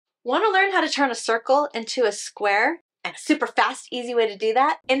Want to learn how to turn a circle into a square? And a super fast, easy way to do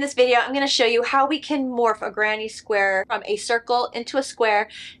that? In this video, I'm going to show you how we can morph a granny square from a circle into a square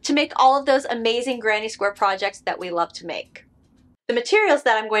to make all of those amazing granny square projects that we love to make. The materials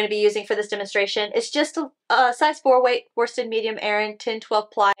that I'm going to be using for this demonstration is just a size 4 weight worsted medium Aran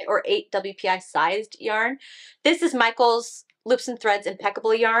 10-12 ply or 8 WPI sized yarn. This is Michael's Loops and Threads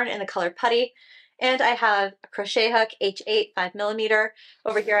Impeccable yarn in the color Putty. And I have a crochet hook H8 5mm.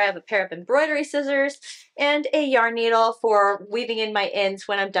 Over here I have a pair of embroidery scissors and a yarn needle for weaving in my ends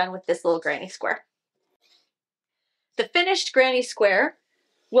when I'm done with this little granny square. The finished granny square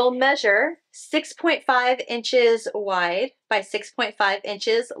will measure 6.5 inches wide by 6.5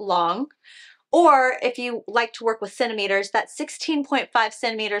 inches long, or if you like to work with centimeters, that's 16.5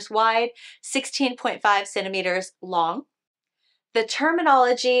 centimeters wide, 16.5 centimeters long. The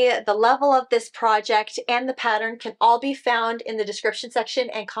terminology, the level of this project, and the pattern can all be found in the description section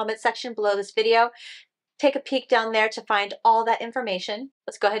and comment section below this video. Take a peek down there to find all that information.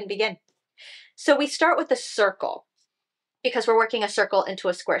 Let's go ahead and begin. So we start with a circle, because we're working a circle into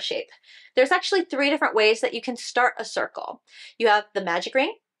a square shape. There's actually 3 different ways that you can start a circle. You have the magic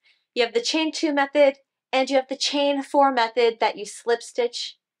ring, you have the chain 2 method, and you have the chain 4 method that you slip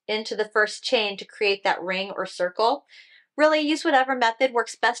stitch into the first chain to create that ring or circle. Really use whatever method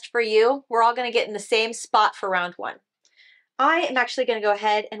works best for you. We're all going to get in the same spot for round 1. I am actually going to go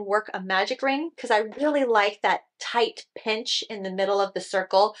ahead and work a magic ring because I really like that tight pinch in the middle of the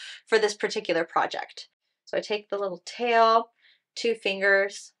circle for this particular project. So I take the little tail, 2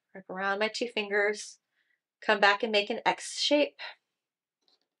 fingers, wrap around my 2 fingers, come back and make an X shape,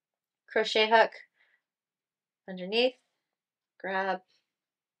 crochet hook underneath, grab,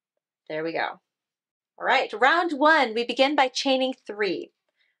 there we go. All right, round 1, we begin by chaining 3.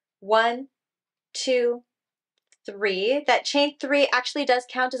 1, 2, 3. That chain 3 actually does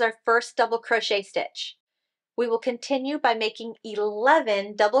count as our first double crochet stitch. We will continue by making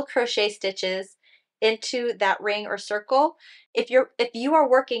 11 double crochet stitches into that ring or circle. If you are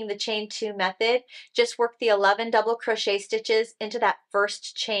working the chain 2 method, just work the 11 double crochet stitches into that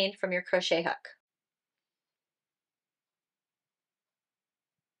first chain from your crochet hook.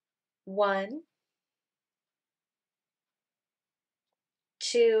 1,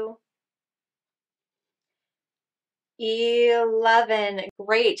 2, 11.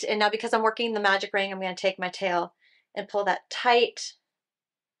 Great. And now because I'm working the magic ring, I'm going to take my tail and pull that tight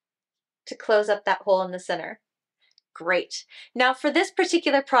to close up that hole in the center. Great. Now for this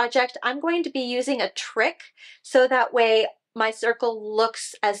particular project, I'm going to be using a trick so that way my circle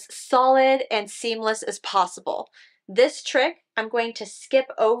looks as solid and seamless as possible. This trick, I'm going to skip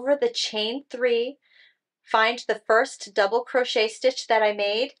over the chain 3, find the first double crochet stitch that I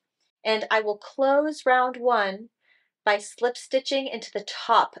made, and I will close round 1 by slip stitching into the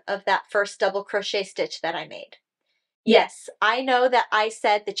top of that first double crochet stitch that I made. Yes, I know that I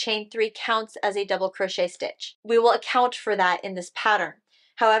said the chain 3 counts as a double crochet stitch. We will account for that in this pattern.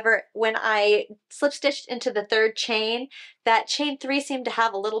 However, when I slip stitched into the 3rd chain, that chain 3 seemed to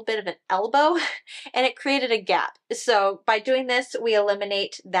have a little bit of an elbow and it created a gap. So by doing this, we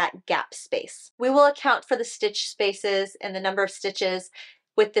eliminate that gap space. We will account for the stitch spaces and the number of stitches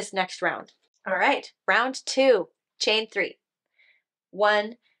with this next round. All right, round 2, chain 3.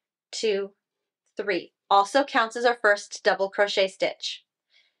 1, 2, 3. Also counts as our first double crochet stitch.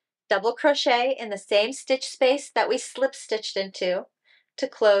 Double crochet in the same stitch space that we slip stitched into to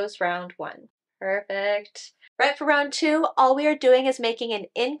close round 1. Perfect. Right, for round 2, all we are doing is making an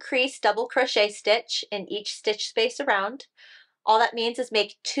increased double crochet stitch in each stitch space around. All that means is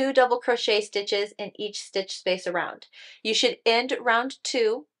make 2 double crochet stitches in each stitch space around. You should end round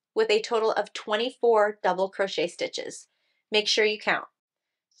 2 with a total of 24 double crochet stitches. Make sure you count.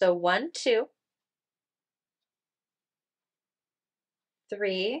 So 1, 2,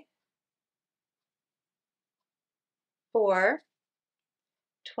 3, 4,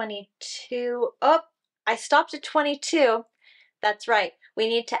 22. Oh, I stopped at 22. That's right. We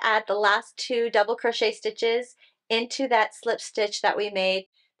need to add the last 2 double crochet stitches into that slip stitch that we made.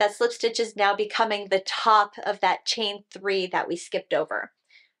 That slip stitch is now becoming the top of that chain 3 that we skipped over.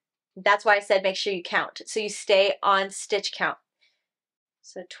 That's why I said make sure you count. So you stay on stitch count.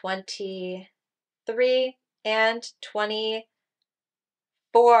 So 23 and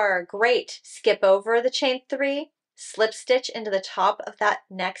 24. Great. Skip over the chain 3, slip stitch into the top of that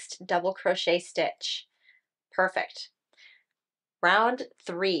next double crochet stitch. Perfect. Round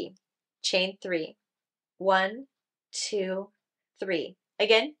 3, chain 3. 1, 2, 3.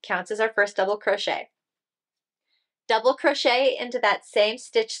 Again, counts as our first double crochet. Double crochet into that same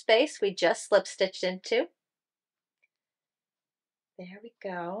stitch space we just slip stitched into. There we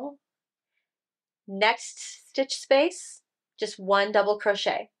go. Next stitch space, just one double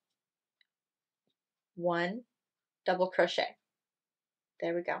crochet. One double crochet.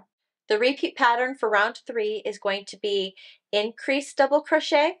 There we go. The repeat pattern for round 3 is going to be increase double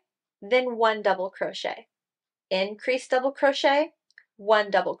crochet, then one double crochet. Increase double crochet, one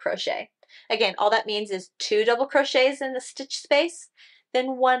double crochet. Again, all that means is 2 double crochets in the stitch space,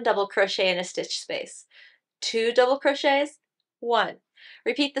 then one double crochet in a stitch space. 2 double crochets, 1.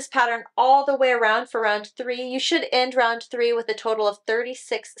 Repeat this pattern all the way around for round 3. You should end round 3 with a total of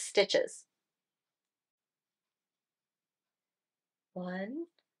 36 stitches. 1,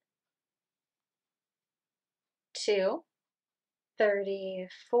 2,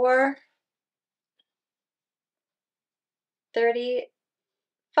 34,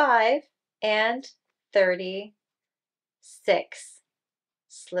 35, and 36.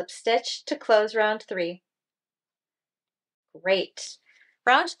 Slip stitch to close round 3. Great.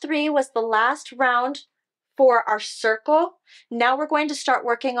 Round 3 was the last round for our circle. Now we're going to start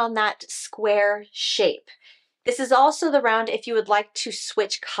working on that square shape. This is also the round if you would like to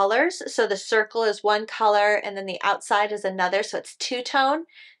switch colors. So the circle is one color and then the outside is another, so it's two-tone.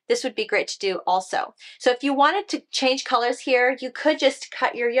 This would be great to do also. So if you wanted to change colors here, you could just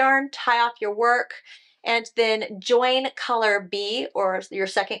cut your yarn, tie off your work, and then join color B, or your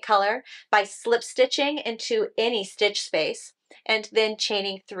second color, by slip stitching into any stitch space and then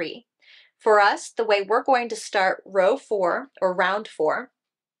chaining 3. For us, the way we're going to start row 4 or round 4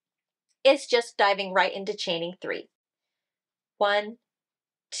 is just diving right into chaining 3. 1,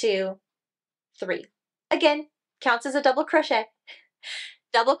 2, 3. Again, counts as a double crochet.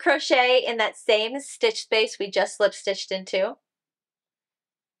 Double crochet in that same stitch space we just slip stitched into.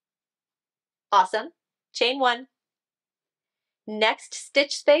 Awesome. Chain 1. Next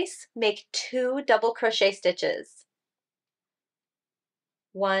stitch space, make 2 double crochet stitches.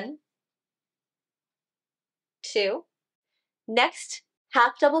 1, 2. Next,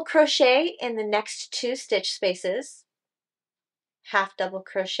 half double crochet in the next 2 stitch spaces. Half double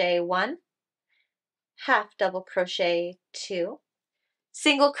crochet 1, half double crochet 2.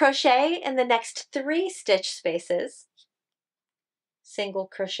 Single crochet in the next 3 stitch spaces. Single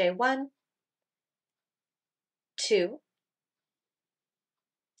crochet 1, 2,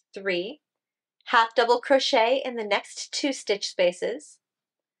 3. Half double crochet in the next 2 stitch spaces.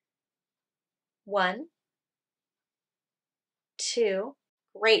 1, 2.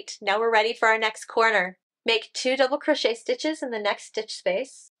 Great. Now we're ready for our next corner. Make 2 double crochet stitches in the next stitch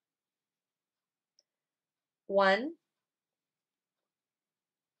space. 1,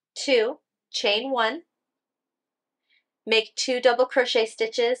 2. Chain 1. Make 2 double crochet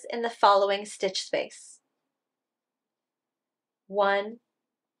stitches in the following stitch space. 1,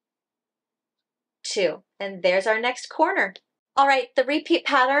 2. And there's our next corner. All right, the repeat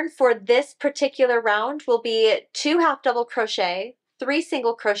pattern for this particular round will be 2 half double crochet, 3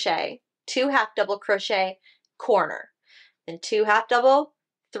 single crochet, 2 half double crochet, corner, and 2 half double,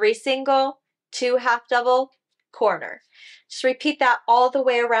 3 single, 2 half double, corner. Just repeat that all the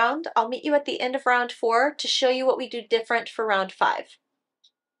way around. I'll meet you at the end of round 4 to show you what we do different for round 5.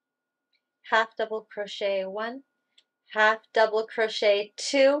 Half double crochet 1, half double crochet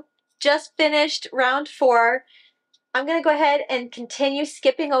 2. Just finished round 4. I'm going to go ahead and continue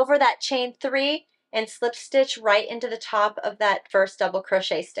skipping over that chain 3 and slip stitch right into the top of that first double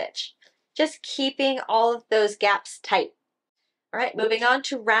crochet stitch. Just keeping all of those gaps tight. All right, moving on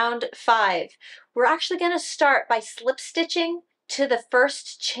to round 5. We're actually going to start by slip stitching to the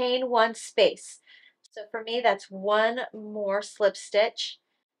first chain 1 space. So for me, that's one more slip stitch.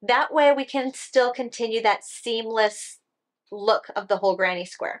 That way we can still continue that seamless look of the whole granny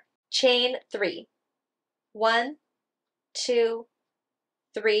square. Chain 3. 1, 2,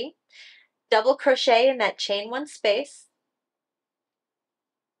 3. Double crochet in that chain 1 space.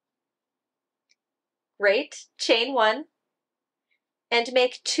 Great. Chain 1. And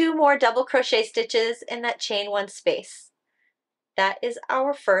make 2 more double crochet stitches in that chain 1 space. That is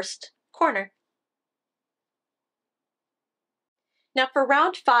our first corner. Now for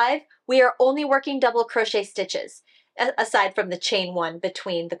round 5, we are only working double crochet stitches, aside from the chain 1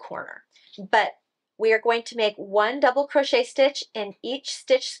 between the corner. But we are going to make 1 double crochet stitch in each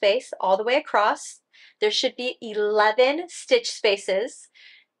stitch space all the way across. There should be 11 stitch spaces.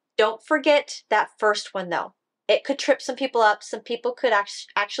 Don't forget that first one though. It could trip some people up. Some people could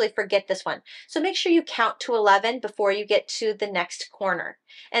actually forget this one. So make sure you count to 11 before you get to the next corner.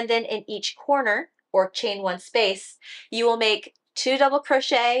 And then in each corner, or chain 1 space, you will make 2 double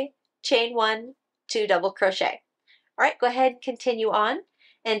crochet, chain 1, 2 double crochet. All right, go ahead and continue on,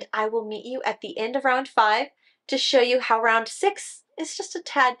 and I will meet you at the end of round 5 to show you how round 6 is just a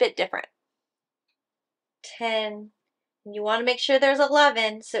tad bit different. 10, and you want to make sure there's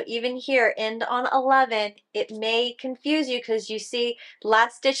 11, so even here, end on 11. It may confuse you because you see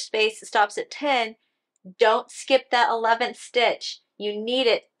last stitch space stops at 10. Don't skip that 11th stitch. You need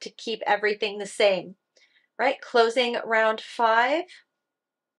it to keep everything the same. Right, closing round 5.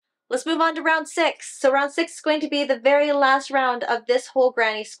 Let's move on to round 6. So round 6 is going to be the very last round of this whole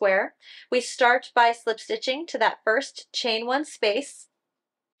granny square. We start by slip stitching to that first chain 1 space.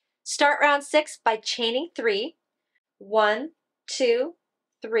 Start round 6 by chaining 3. 1, 2,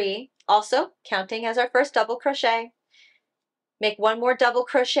 3. Also counting as our first double crochet. Make 1 more double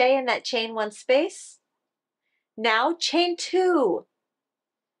crochet in that chain 1 space. Now chain 2.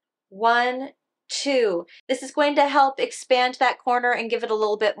 1, 2. This is going to help expand that corner and give it a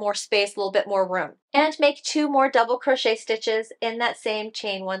little bit more space, a little bit more room. And make 2 more double crochet stitches in that same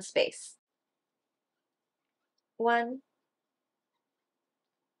chain 1 space. 1,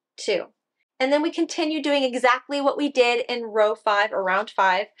 2. And then we continue doing exactly what we did in row 5 or round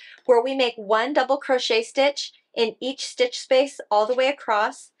 5, where we make 1 double crochet stitch in each stitch space all the way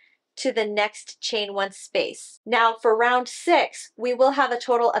across to the next chain 1 space. Now for round 6, we will have a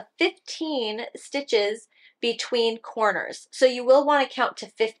total of 15 stitches between corners. So you will want to count to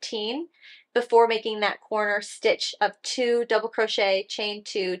 15 before making that corner stitch of 2 double crochet, chain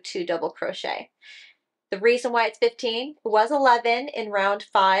 2, 2 double crochet. The reason why it's 15, it was 11 in round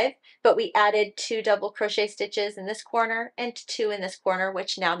 5, but we added 2 double crochet stitches in this corner and 2 in this corner,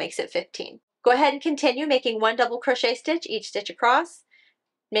 which now makes it 15. Go ahead and continue making 1 double crochet stitch each stitch across,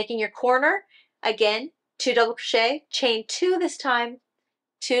 making your corner, again, 2 double crochet, chain 2 this time,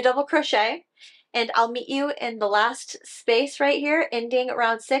 2 double crochet, and I'll meet you in the last space right here, ending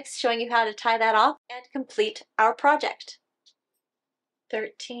round 6, showing you how to tie that off and complete our project.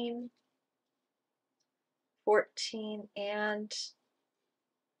 13, 14, and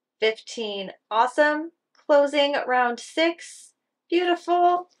 15. Awesome. Closing round 6.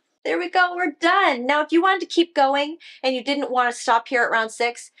 Beautiful. There we go, we're done. Now if you wanted to keep going and you didn't want to stop here at round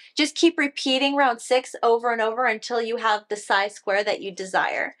 6, just keep repeating round 6 over and over until you have the size square that you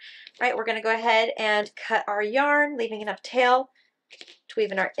desire. All right, we're going to go ahead and cut our yarn, leaving enough tail to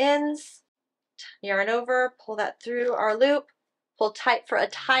weave in our ends. Yarn over, pull that through our loop, pull tight for a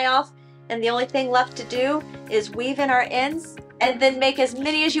tie off, and the only thing left to do is weave in our ends and then make as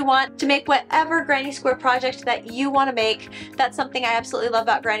many as you want to make whatever granny square project that you want to make. That's something I absolutely love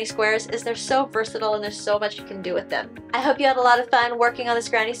about granny squares, is they're so versatile and there's so much you can do with them. I hope you had a lot of fun working on this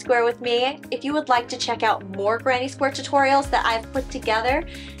granny square with me. If you would like to check out more granny square tutorials that I've put together,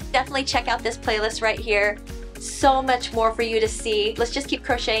 definitely check out this playlist right here. So much more for you to see. Let's just keep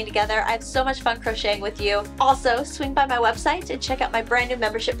crocheting together. I have so much fun crocheting with you. Also, swing by my website and check out my brand new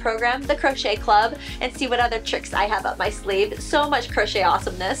membership program, the Crochet Club, and see what other tricks I have up my sleeve. So much crochet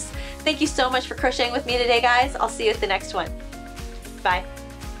awesomeness. Thank you so much for crocheting with me today, guys. I'll see you at the next one. Bye.